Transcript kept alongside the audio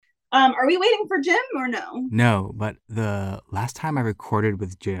Are we waiting for Jim or no? No, but the last time I recorded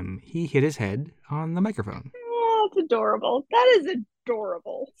with Jim, he hit his head on the microphone. Oh, it's adorable. That is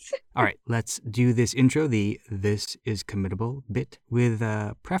adorable. All right, let's do this intro, the This is Committable bit, with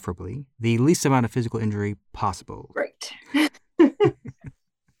preferably the least amount of physical injury possible. Great.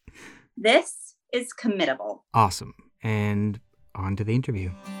 This is Committable. Awesome. And on to the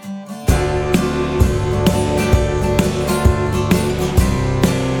interview.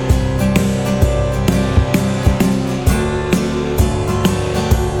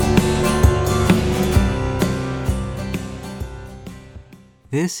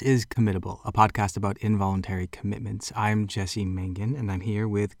 This is Committable, a podcast about involuntary commitments. I'm Jesse Mangan, and I'm here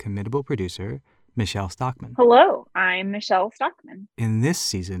with Committable producer Michelle Stockman. Hello, I'm Michelle Stockman. In this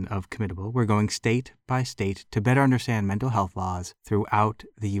season of Committable, we're going state by state to better understand mental health laws throughout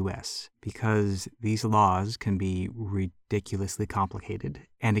the U.S. because these laws can be ridiculously complicated,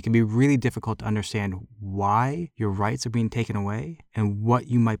 and it can be really difficult to understand why your rights are being taken away and what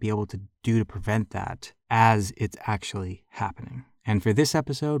you might be able to do to prevent that as it's actually happening. And for this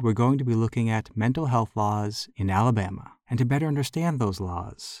episode, we're going to be looking at mental health laws in Alabama. And to better understand those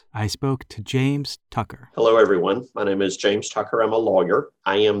laws, I spoke to James Tucker. Hello, everyone. My name is James Tucker. I'm a lawyer.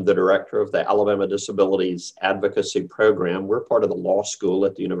 I am the director of the Alabama Disabilities Advocacy Program. We're part of the law school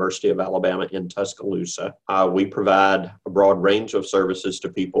at the University of Alabama in Tuscaloosa. We provide a broad range of services to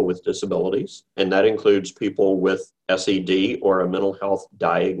people with disabilities, and that includes people with SED or a mental health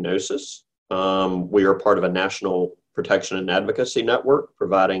diagnosis. We are part of a national protection and advocacy network,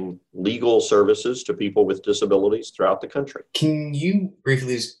 providing legal services to people with disabilities throughout the country. Can you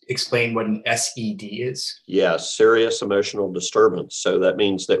briefly explain what an SED is? Yes, serious emotional disturbance. So that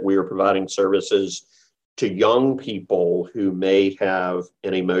means that we are providing services to young people who may have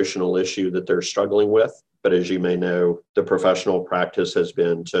an emotional issue that they're struggling with. But as you may know, the professional practice has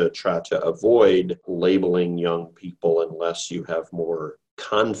been to try to avoid labeling young people unless you have more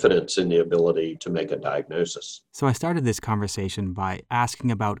confidence in the ability to make a diagnosis. So I started this conversation by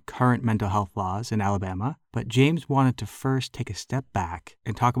asking about current mental health laws in Alabama, but James wanted to first take a step back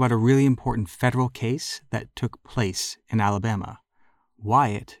and talk about a really important federal case that took place in Alabama,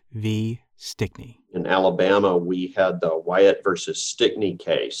 Wyatt v. Stickney. In Alabama, we had the Wyatt versus Stickney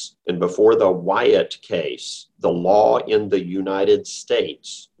case. And before the Wyatt case, the law in the United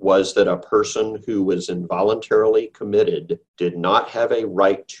States was that a person who was involuntarily committed did not have a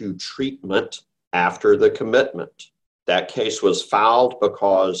right to treatment after the commitment. That case was filed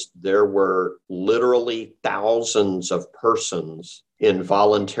because there were literally thousands of persons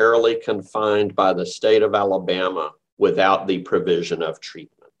involuntarily confined by the state of Alabama without the provision of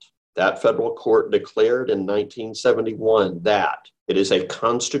treatment. That federal court declared in 1971 that it is a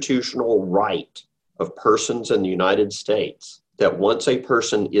constitutional right of persons in the United States that once a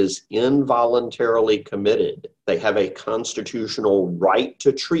person is involuntarily committed, they have a constitutional right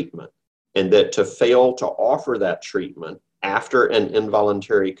to treatment, and that to fail to offer that treatment after an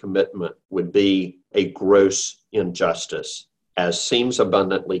involuntary commitment would be a gross injustice, as seems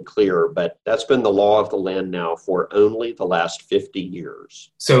abundantly clear, but that's been the law of the land now for only the last 50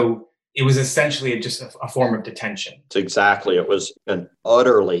 years. So it was essentially just a form of detention. Exactly. It was an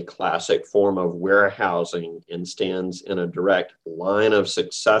utterly classic form of warehousing and stands in a direct line of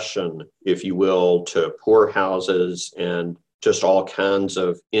succession, if you will, to poorhouses and just all kinds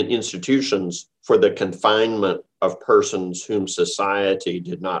of institutions for the confinement of persons whom society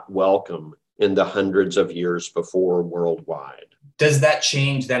did not welcome in the hundreds of years before worldwide. Does that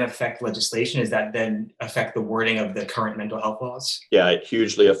change then affect legislation? Does that then affect the wording of the current mental health laws? Yeah, it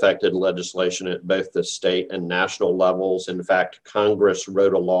hugely affected legislation at both the state and national levels. In fact, Congress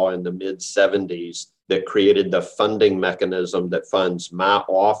wrote a law in the mid-70s that created the funding mechanism that funds my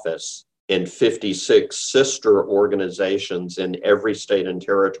office and 56 sister organizations in every state and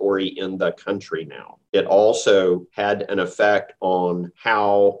territory in the country now. It also had an effect on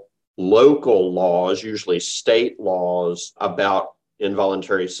how local laws, usually state laws, about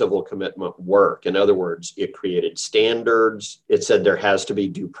involuntary civil commitment work. In other words, it created standards. It said there has to be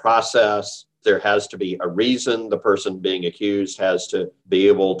due process. There has to be a reason the person being accused has to be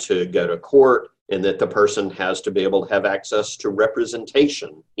able to go to court, and that the person has to be able to have access to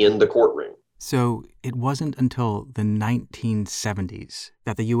representation in the courtroom. So it wasn't until the 1970s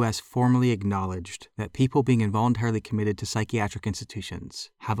that the U.S. formally acknowledged that people being involuntarily committed to psychiatric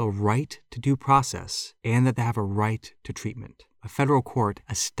institutions have a right to due process and that they have a right to treatment. A federal court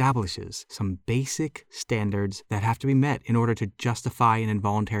establishes some basic standards that have to be met in order to justify an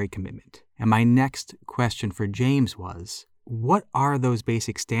involuntary commitment. And my next question for James was, what are those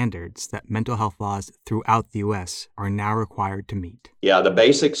basic standards that mental health laws throughout the U.S. are now required to meet? Yeah, the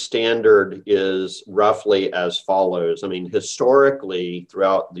basic standard is roughly as follows. I mean, historically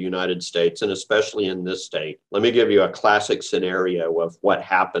throughout the United States, and especially in this state, let me give you a classic scenario of what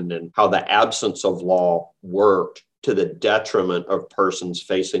happened and how the absence of law worked to the detriment of persons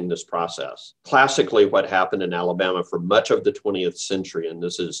facing this process. Classically, what happened in Alabama for much of the 20th century, and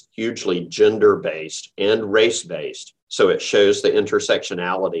this is hugely gender-based and race-based, so it shows the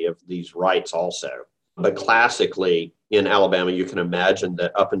intersectionality of these rights also. But classically, in Alabama, you can imagine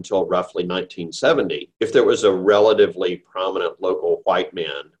that up until roughly 1970, if there was a relatively prominent local white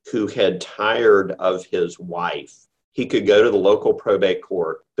man who had tired of his wife, he could go to the local probate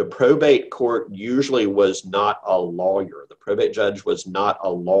court. The probate court usually was not a lawyer. The probate judge was not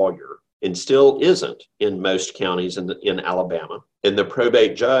a lawyer and still isn't in most counties in Alabama. And the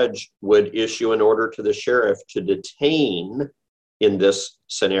probate judge would issue an order to the sheriff to detain, in this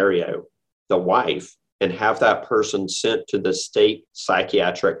scenario, the wife and have that person sent to the state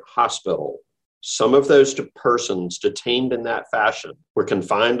psychiatric hospital. Some of those persons detained in that fashion were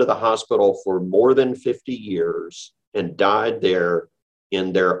confined to the hospital for more than 50 years and died there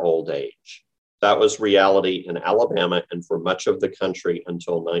in their old age. That was reality in Alabama and for much of the country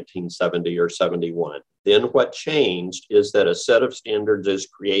until 1970 or 71. Then what changed is that a set of standards is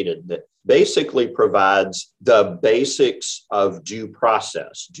created that basically provides the basics of due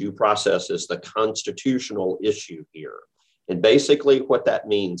process. Due process is the constitutional issue here. And basically what that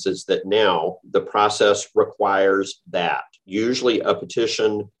means is that now the process requires that usually a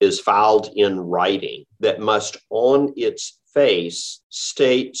petition is filed in writing that must on its face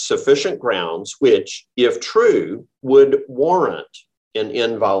state sufficient grounds which, if true, would warrant an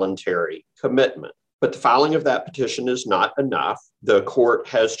involuntary commitment. But the filing of that petition is not enough. The court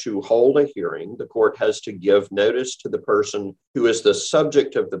has to hold a hearing. The court has to give notice to the person who is the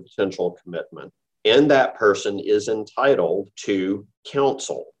subject of the potential commitment. And that person is entitled to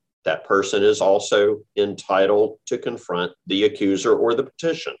counsel. That person is also entitled to confront the accuser or the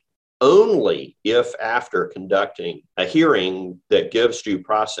petition. Only if after conducting a hearing that gives due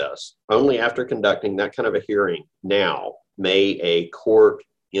process, only after conducting that kind of a hearing now may a court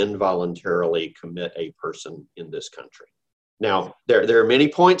involuntarily commit a person in this country. Now, there are many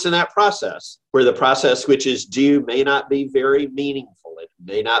points in that process where the process which is due may not be very meaningful. It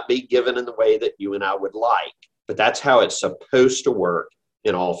may not be given in the way that you and I would like, but that's how it's supposed to work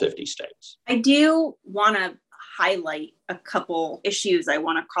in all 50 states. I do want to highlight a couple issues I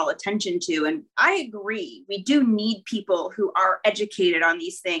want to call attention to. And I agree, we do need people who are educated on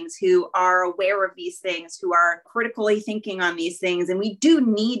these things, who are aware of these things, who are critically thinking on these things. And we do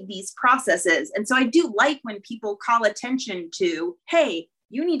need these processes. And so I do like when people call attention to, hey,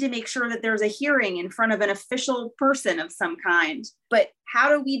 you need to make sure that there's a hearing in front of an official person of some kind. But how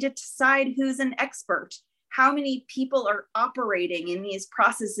do we decide who's an expert? How many people are operating in these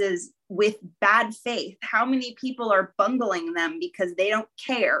processes with bad faith? How many people are bungling them because they don't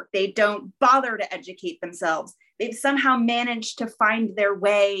care? They don't bother to educate themselves. They've somehow managed to find their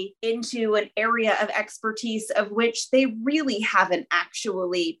way into an area of expertise of which they really haven't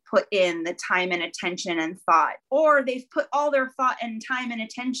actually put in the time and attention and thought, or they've put all their thought and time and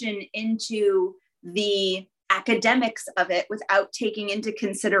attention into the academics of it without taking into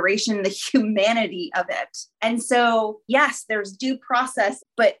consideration the humanity of it. And so, yes, there's due process,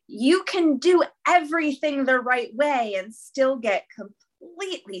 but you can do everything the right way and still get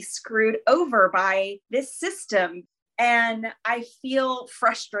completely screwed over by this system. And I feel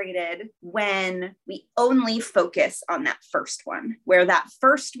frustrated when we only focus on that first one, where that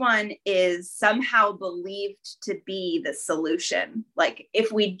first one is somehow believed to be the solution. Like,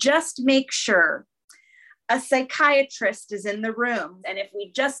 if we just make sure a psychiatrist is in the room, and if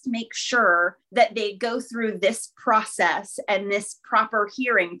we just make sure that they go through this process and this proper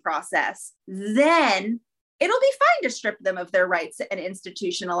hearing process, then it'll be fine to strip them of their rights and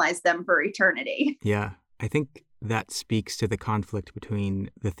institutionalize them for eternity. Yeah, I think that speaks to the conflict between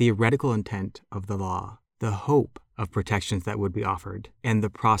the theoretical intent of the law, the hope of protections that would be offered, and the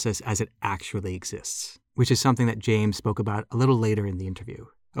process as it actually exists, which is something that James spoke about a little later in the interview.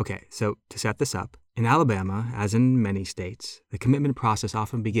 Okay, so to set this up, in Alabama, as in many states, the commitment process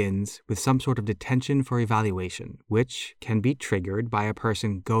often begins with some sort of detention for evaluation, which can be triggered by a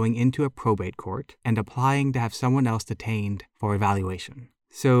person going into a probate court and applying to have someone else detained for evaluation.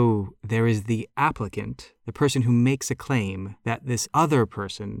 So there is the applicant, the person who makes a claim that this other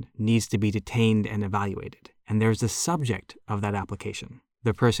person needs to be detained and evaluated. And there's the subject of that application,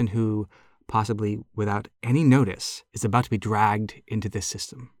 the person who, possibly without any notice, is about to be dragged into this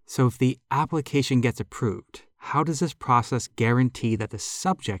system. So if the application gets approved, how does this process guarantee that the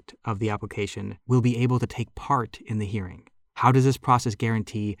subject of the application will be able to take part in the hearing? How does this process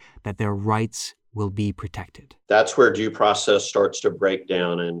guarantee that their rights will be protected? That's where due process starts to break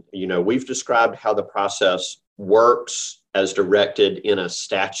down. And, we've described how the process works as directed in a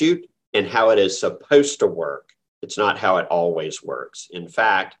statute and how it is supposed to work. It's not how it always works. In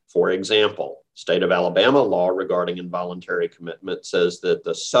fact, for example, state of Alabama law regarding involuntary commitment says that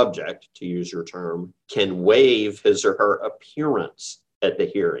the subject, to use your term, can waive his or her appearance at the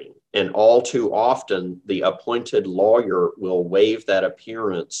hearing. And all too often, the appointed lawyer will waive that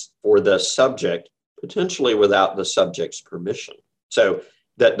appearance for the subject, potentially without the subject's permission. So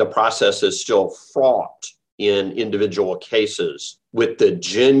that the process is still fraught in individual cases with the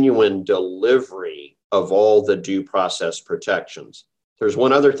genuine delivery of all the due process protections. There's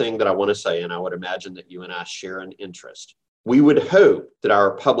one other thing that I want to say, and I would imagine that you and I share an interest. We would hope that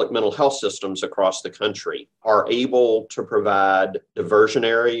our public mental health systems across the country are able to provide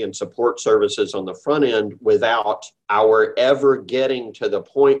diversionary and support services on the front end without our ever getting to the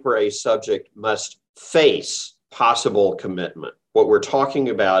point where a subject must face possible commitment. What we're talking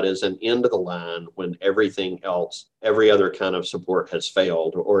about is an end of the line when everything else, every other kind of support has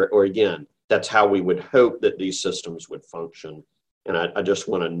failed, or again, that's how we would hope that these systems would function. And I just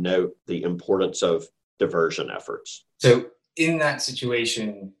want to note the importance of diversion efforts. So in that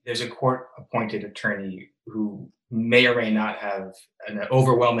situation, there's a court-appointed attorney who may or may not have an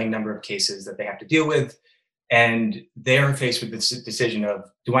overwhelming number of cases that they have to deal with. And they're faced with this decision of,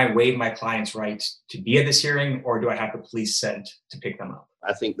 do I waive my client's right to be at this hearing, or do I have the police sent to pick them up?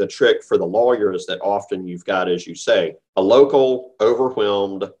 I think the trick for the lawyer is that often you've got, as you say, a local,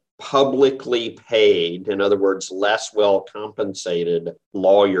 overwhelmed, publicly paid, in other words, less well compensated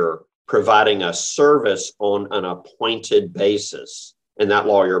lawyer providing a service on an appointed basis. And that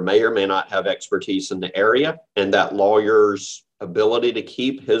lawyer may or may not have expertise in the area, and that lawyer's ability to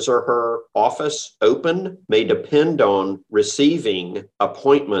keep his or her office open may depend on receiving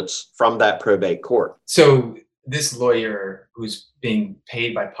appointments from that probate court. So this lawyer who's being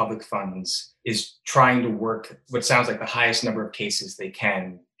paid by public funds is trying to work what sounds like the highest number of cases they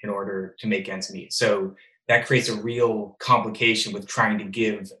can in order to make ends meet. So that creates a real complication with trying to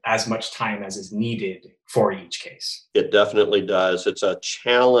give as much time as is needed for each case. It definitely does. It's a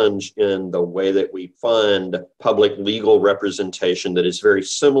challenge in the way that we fund public legal representation that is very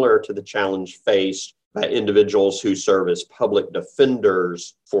similar to the challenge faced by individuals who serve as public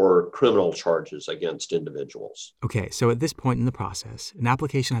defenders for criminal charges against individuals. Okay, so at this point in the process, an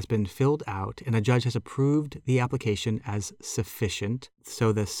application has been filled out and a judge has approved the application as sufficient,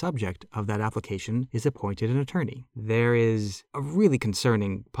 so the subject of that application is appointed an attorney. There is a really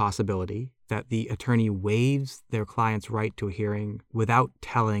concerning possibility that the attorney waives their client's right to a hearing without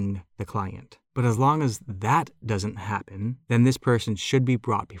telling the client. But as long as that doesn't happen, then this person should be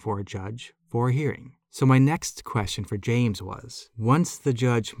brought before a judge for a hearing. So my next question for James was, once the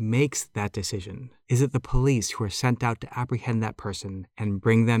judge makes that decision, is it the police who are sent out to apprehend that person and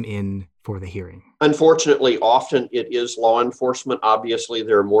bring them in for the hearing? Unfortunately, often it is law enforcement. Obviously,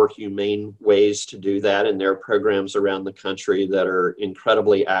 there are more humane ways to do that, and there are programs around the country that are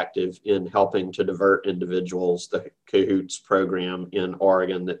incredibly active in helping to divert individuals. The Cahoots program in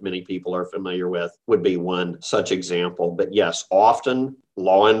Oregon that many people are familiar with would be one such example. But yes, often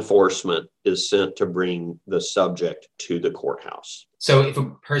law enforcement is sent to bring the subject to the courthouse. So if a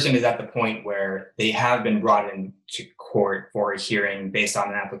person is at the point where they have been brought into court for a hearing based on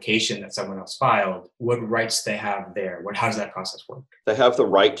an application that someone else filed, what rights they have there? How does that process work? They have the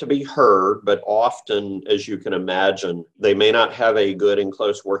right to be heard, but often, as you can imagine, they may not have a good and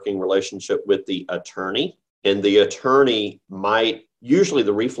close working relationship with the attorney. And the attorney might, usually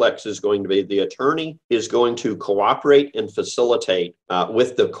the reflex is going to be the attorney is going to cooperate and facilitate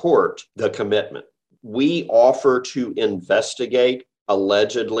with the court the commitment. We offer to investigate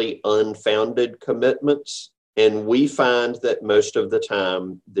allegedly unfounded commitments, and we find that most of the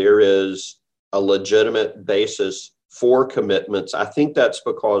time there is a legitimate basis for commitments. I think that's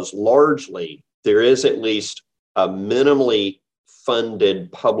because largely there is at least a minimally funded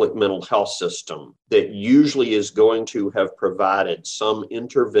public mental health system that usually is going to have provided some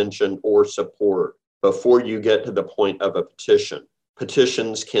intervention or support before you get to the point of a petition.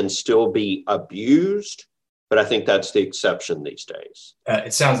 Petitions can still be abused, but I think that's the exception these days.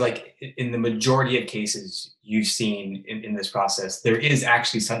 It sounds like in the majority of cases you've seen in this process, there is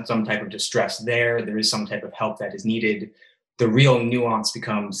actually some type of distress there. There is some type of help that is needed. The real nuance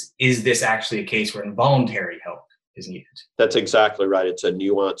becomes, is this actually a case where involuntary help is needed. That's exactly right. It's a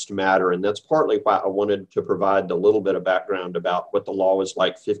nuanced matter. And that's partly why I wanted to provide a little bit of background about what the law was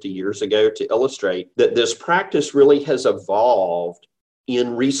like 50 years ago to illustrate that this practice really has evolved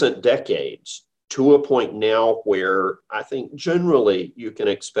in recent decades to a point now where I think generally you can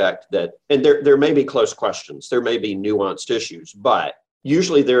expect that, and there may be close questions, there may be nuanced issues, but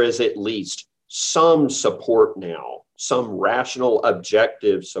usually there is at least some support now, some rational,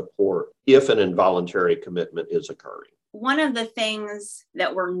 objective support if an involuntary commitment is occurring. One of the things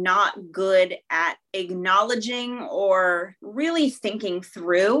that we're not good at acknowledging or really thinking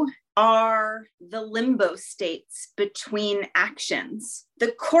through are the limbo states between actions.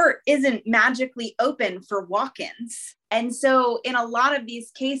 The court isn't magically open for walk-ins. And so in a lot of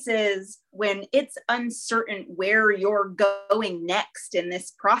these cases, when it's uncertain where you're going next in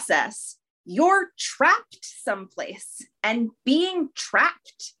this process, you're trapped someplace. And being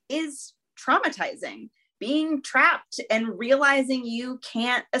trapped is traumatizing. Being trapped and realizing you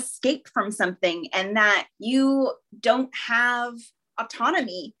can't escape from something and that you don't have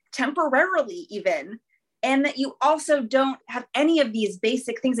autonomy temporarily even, and that you also don't have any of these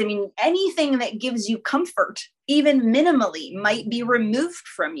basic things. I mean, anything that gives you comfort, even minimally, might be removed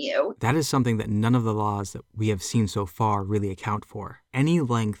from you. That is something that none of the laws that we have seen so far really account for. Any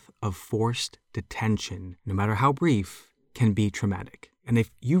length of forced detention, no matter how brief, can be traumatic. And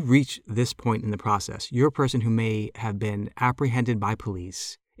if you reach this point in the process, you're a person who may have been apprehended by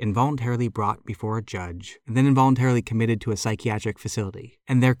police, involuntarily brought before a judge, and then involuntarily committed to a psychiatric facility.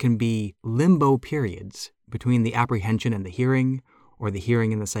 And there can be limbo periods between the apprehension and the hearing, or the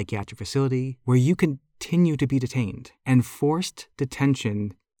hearing in the psychiatric facility, where you continue to be detained. And forced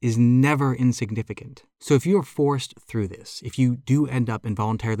detention is never insignificant. So if you're forced through this, if you do end up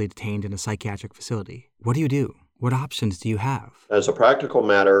involuntarily detained in a psychiatric facility, what do? What options do you have? As a practical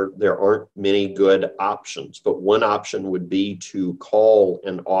matter, there aren't many good options, but one option would be to call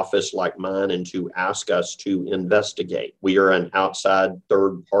an office like mine and to ask us to investigate. We are an outside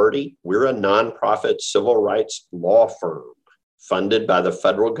third party. We're a nonprofit civil rights law firm funded by the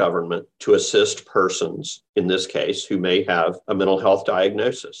federal government to assist persons, in this case, who may have a mental health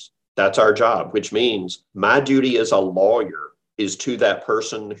diagnosis. That's our job, which means my duty as a lawyer is to that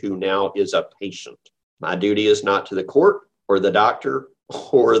person who now is a patient. My duty is not to the court or the doctor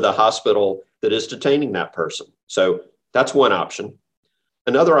or the hospital that is detaining that person. So that's one option.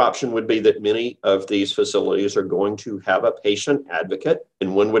 Another option would be that many of these facilities are going to have a patient advocate,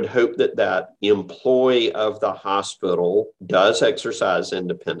 and one would hope that that employee of the hospital does exercise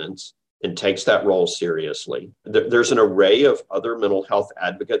independence and takes that role seriously. There's an array of other mental health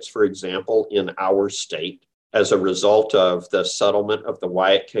advocates, for example, in our state. As a result of the settlement of the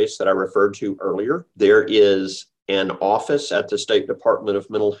Wyatt case that I referred to earlier, there is an office at the State Department of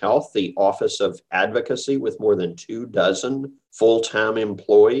Mental Health, the Office of Advocacy, with more than 24 full-time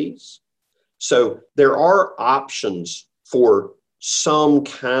employees. So there are options for some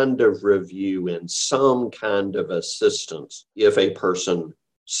kind of review and some kind of assistance if a person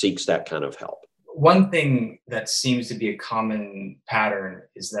seeks that kind of help. One thing that seems to be a common pattern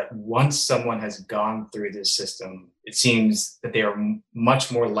is that once someone has gone through this system, it seems that they are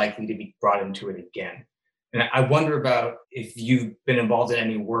much more likely to be brought into it again. And I wonder about if you've been involved in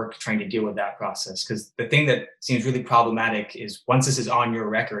any work trying to deal with that process, because the thing that seems really problematic is once this is on your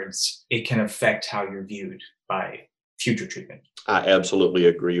records, it can affect how you're viewed by future treatment. I absolutely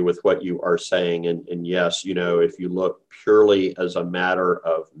agree with what you are saying. And yes, if you look purely as a matter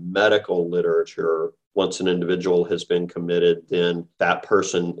of medical literature, once an individual has been committed, then that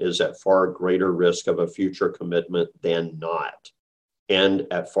person is at far greater risk of a future commitment than not, and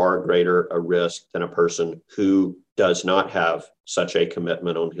at far greater a risk than a person who does not have such a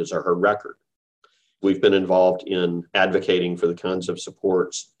commitment on his or her record. We've been involved in advocating for the kinds of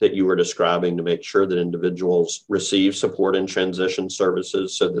supports that you were describing to make sure that individuals receive support and transition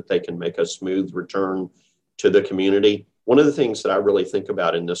services so that they can make a smooth return to the community. One of the things that I really think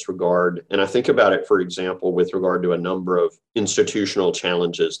about in this regard, and I think about it, for example, with regard to a number of institutional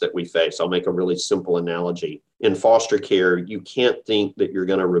challenges that we face. I'll make a really simple analogy. In foster care, you can't think that you're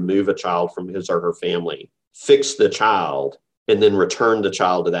going to remove a child from his or her family, fix the child, and then return the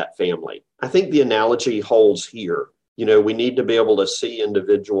child to that family. I think the analogy holds here. We need to be able to see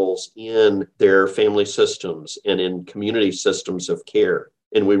individuals in their family systems and in community systems of care.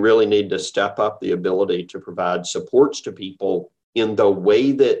 And we really need to step up the ability to provide supports to people in the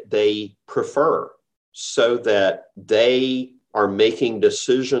way that they prefer so that they are making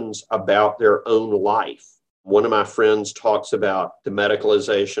decisions about their own life. One of my friends talks about the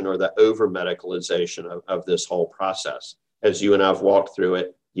medicalization or the over-medicalization of this whole process. As you and I have walked through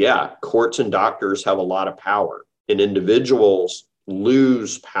it, yeah, courts and doctors have a lot of power. and individuals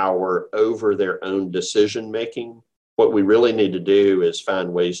lose power over their own decision making. What we really need to do is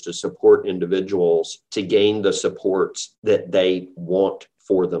find ways to support individuals to gain the supports that they want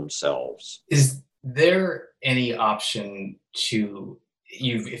for themselves. Is there any option to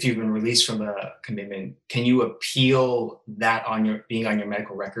if you've been released from a commitment, can you appeal that being on your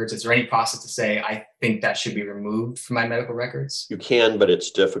medical records? Is there any process to say, I think that should be removed from my medical records? You can, but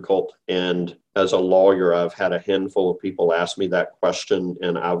it's difficult. And as a lawyer, I've had a handful of people ask me that question,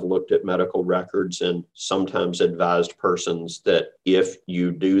 and I've looked at medical records and sometimes advised persons that if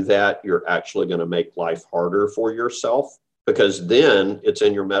you do that, you're actually going to make life harder for yourself, because then it's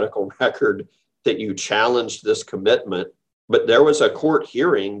in your medical record that you challenged this commitment. But there was a court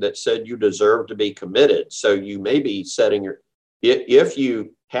hearing that said you deserve to be committed. So you may be setting if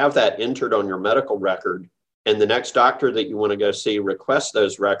you have that entered on your medical record and the next doctor that you want to go see requests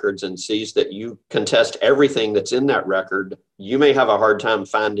those records and sees that you contest everything that's in that record, you may have a hard time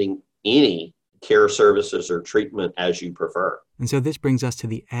finding any care services or treatment as you prefer. And so this brings us to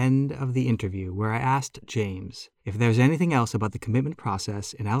the end of the interview, where I asked James if there's anything else about the commitment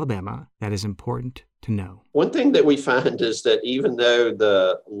process in Alabama that is important to know. One thing that we find is that even though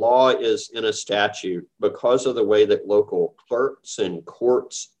the law is in a statute, because of the way that local clerks and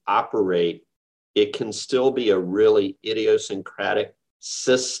courts operate, it can still be a really idiosyncratic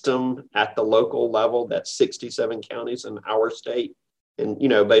system at the local level. That's 67 counties in our state. And,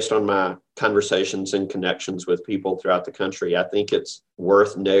 based on my conversations and connections with people throughout the country, I think it's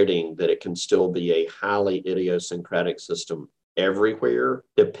worth noting that it can still be a highly idiosyncratic system everywhere,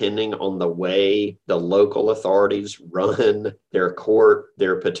 depending on the way the local authorities run their court,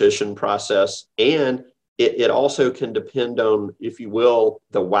 their petition process. And it also can depend on, if you will,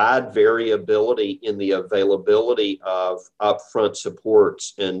 the wide variability in the availability of upfront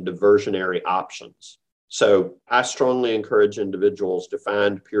supports and diversionary options. So I strongly encourage individuals to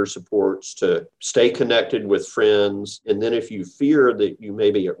find peer supports, to stay connected with friends. And then if you fear that you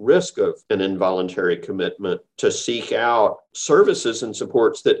may be at risk of an involuntary commitment, to seek out services and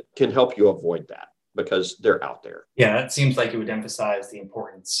supports that can help you avoid that, because they're out there. Yeah, that seems like it would emphasize the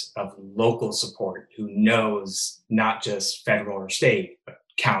importance of local support who knows not just federal or state, but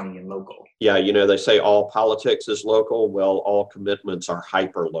county and local. Yeah, they say all politics is local. Well, all commitments are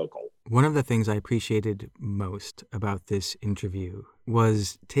hyper local. One of the things I appreciated most about this interview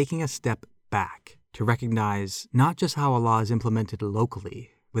was taking a step back to recognize not just how a law is implemented locally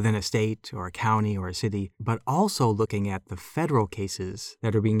within a state or a county or a city, but also looking at the federal cases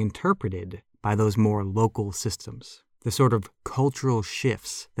that are being interpreted by those more local systems, the sort of cultural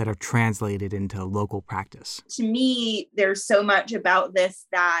shifts that are translated into local practice. To me, there's so much about this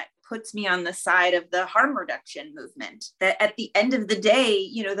that puts me on the side of the harm reduction movement, that at the end of the day,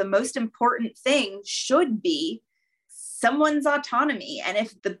 the most important thing should be someone's autonomy. And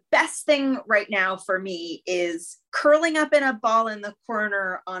if the best thing right now for me is curling up in a ball in the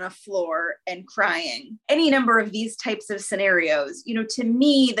corner on a floor and crying, any number of these types of scenarios, to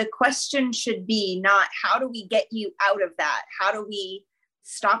me, the question should be not how do we get you out of that? How do we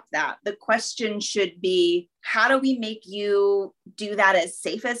stop that? The question should be, how do we make you do that as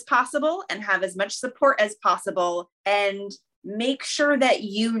safe as possible and have as much support as possible, and make sure that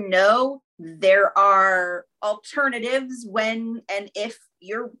there are alternatives when and if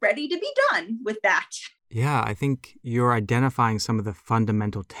you're ready to be done with that. Yeah, I think you're identifying some of the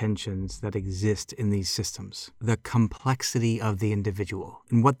fundamental tensions that exist in these systems. The complexity of the individual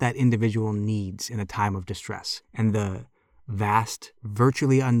and what that individual needs in a time of distress, and the vast,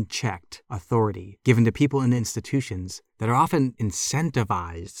 virtually unchecked authority given to people in institutions that are often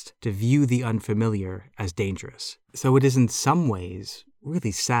incentivized to view the unfamiliar as dangerous. So it is in some ways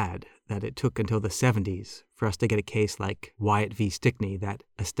really sad that it took until the 70s for us to get a case like Wyatt v. Stickney that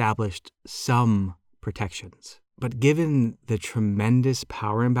established some protections. But given the tremendous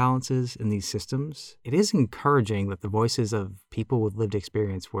power imbalances in these systems, it is encouraging that the voices of people with lived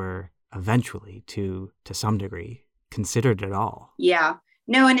experience were eventually, to some degree, considered at all. Yeah.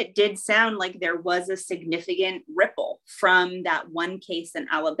 No, and it did sound like there was a significant ripple from that one case in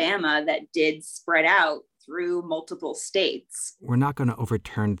Alabama that did spread out through multiple states. We're not going to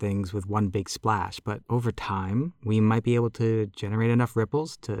overturn things with one big splash, but over time, we might be able to generate enough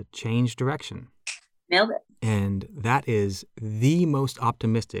ripples to change direction. Nailed it. And that is the most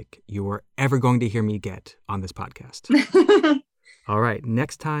optimistic you are ever going to hear me get on this podcast. All right,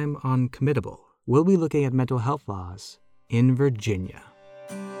 next time on Committable, we'll be looking at mental health laws in Virginia.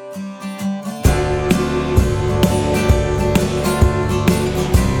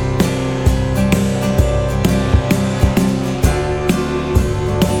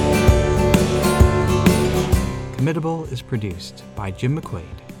 Committable is produced by Jim McQuaid,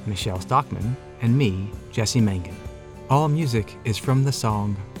 Michelle Stockman, and me, Jesse Mangan. All music is from the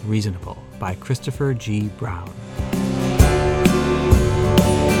song Reasonable by Christopher G. Brown.